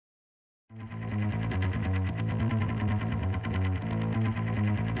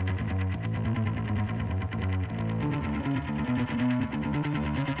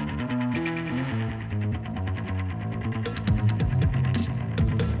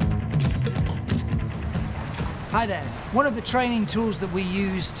Hi there. One of the training tools that we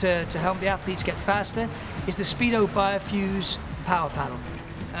use to help the athletes get faster is the Speedo Biofuse power paddle.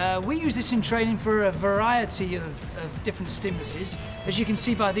 We use this in training for a variety of different stimuluses. As you can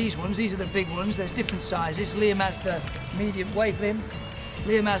see by these ones, these are the big ones. There's different sizes. Liam has the medium, wave Liam.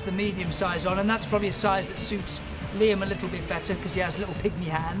 Liam has the medium size on, and that's probably a size that suits Liam a little bit better because he has little pygmy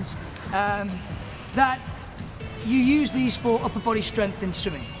hands. You use these for upper body strength in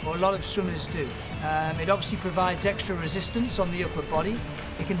swimming, or a lot of swimmers do. It obviously provides extra resistance on the upper body.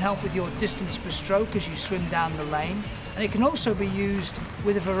 It can help with your distance per stroke as you swim down the lane. And it can also be used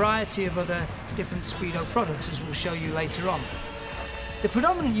with a variety of other different Speedo products, as we'll show you later on. The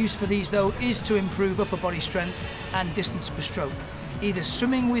predominant use for these, though, is to improve upper body strength and distance per stroke. Either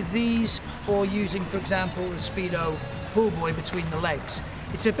swimming with these or using, for example, the Speedo pull buoy between the legs.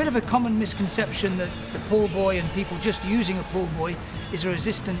 It's a bit of a common misconception that the pull buoy and people just using a pull buoy is a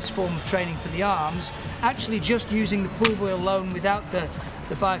resistance form of training for the arms. Actually, just using the pull buoy alone without the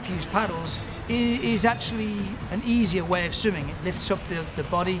Biofuse paddles is actually an easier way of swimming. It lifts up the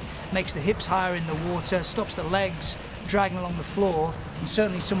body, makes the hips higher in the water, stops the legs dragging along the floor, and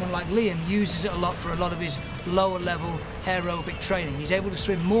certainly someone like Liam uses it a lot for a lot of his lower level aerobic training. He's able to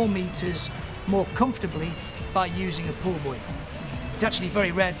swim more meters more comfortably by using a pull buoy. It's actually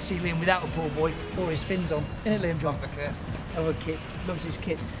very rare to see Liam without a pull buoy or his fins on, isn't it, Liam? Love the kit. Oh, a kit. Loves his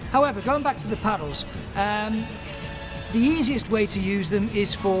kit. However, going back to the paddles, the easiest way to use them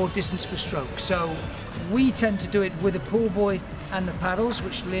is for distance per stroke. So we tend to do it with a pull buoy and the paddles,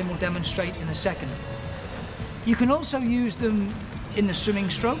 which Liam will demonstrate in a second. You can also use them in the swimming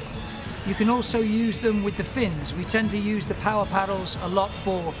stroke. You can also use them with the fins. We tend to use the power paddles a lot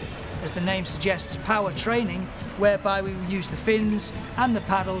for, as the name suggests, power training, whereby we use the fins and the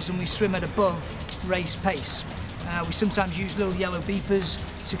paddles and we swim at above race pace. We sometimes use little yellow beepers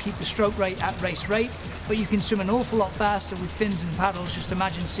to keep the stroke rate at race rate, but you can swim an awful lot faster with fins and paddles. Just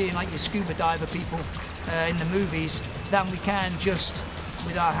imagine seeing like your scuba diver people in the movies than we can just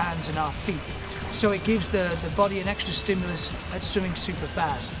with our hands and our feet. So it gives the body an extra stimulus at swimming super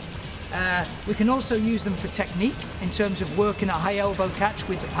fast. We can also use them for technique in terms of working a high elbow catch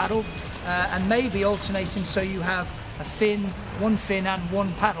with the paddle and maybe alternating so you have a fin, one fin and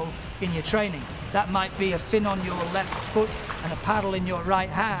one paddle in your training. That might be a fin on your left foot and a paddle in your right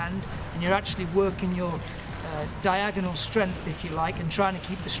hand, and you're actually working your diagonal strength, if you like, and trying to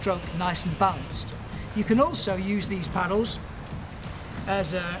keep the stroke nice and balanced. You can also use these paddles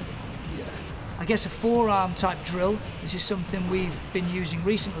as I guess a forearm type drill. This is something we've been using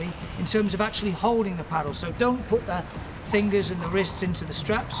recently in terms of actually holding the paddle. So don't put the fingers and the wrists into the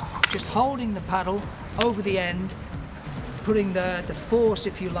straps, just holding the paddle over the end, putting the force,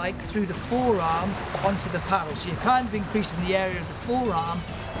 if you like, through the forearm onto the paddle. So you're kind of increasing the area of the forearm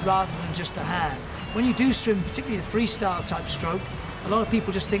rather than just the hand. When you do swim, particularly the freestyle type stroke, a lot of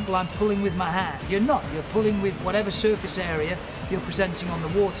people just think, well, I'm pulling with my hand. You're not. You're pulling with whatever surface area you're presenting on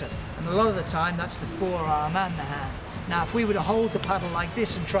the water. And a lot of the time, that's the forearm and the hand. Now, if we were to hold the paddle like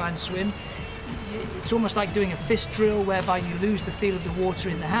this and try and swim, it's almost like doing a fist drill whereby you lose the feel of the water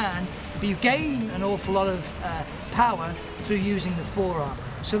in the hand, but you gain an awful lot of power through using the forearm.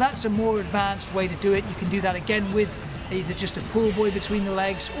 So that's a more advanced way to do it. You can do that again with either just a pull buoy between the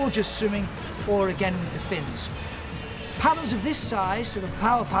legs or just swimming, or again with the fins. Paddles of this size, so the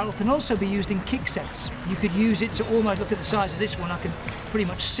power paddle, can also be used in kick sets. You could use it to almost, look at the size of this one, I can pretty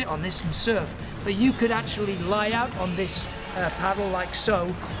much sit on this and surf. But you could actually lie out on this paddle like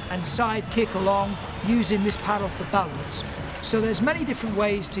so and side kick along using this paddle for balance. So there's many different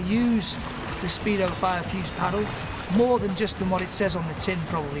ways to use the Speedo Biofuse paddle, more than just than what it says on the tin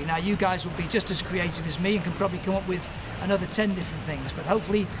probably. Now you guys will be just as creative as me and can probably come up with another 10 different things, but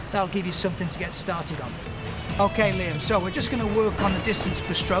hopefully that'll give you something to get started on. Okay Liam, so we're just going to work on the distance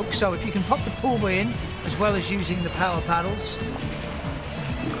per stroke. So if you can pop the pull buoy in as well as using the power paddles.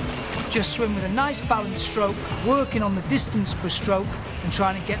 Just swim with a nice balanced stroke, working on the distance per stroke and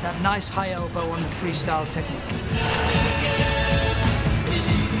trying to get that nice high elbow on the freestyle technique.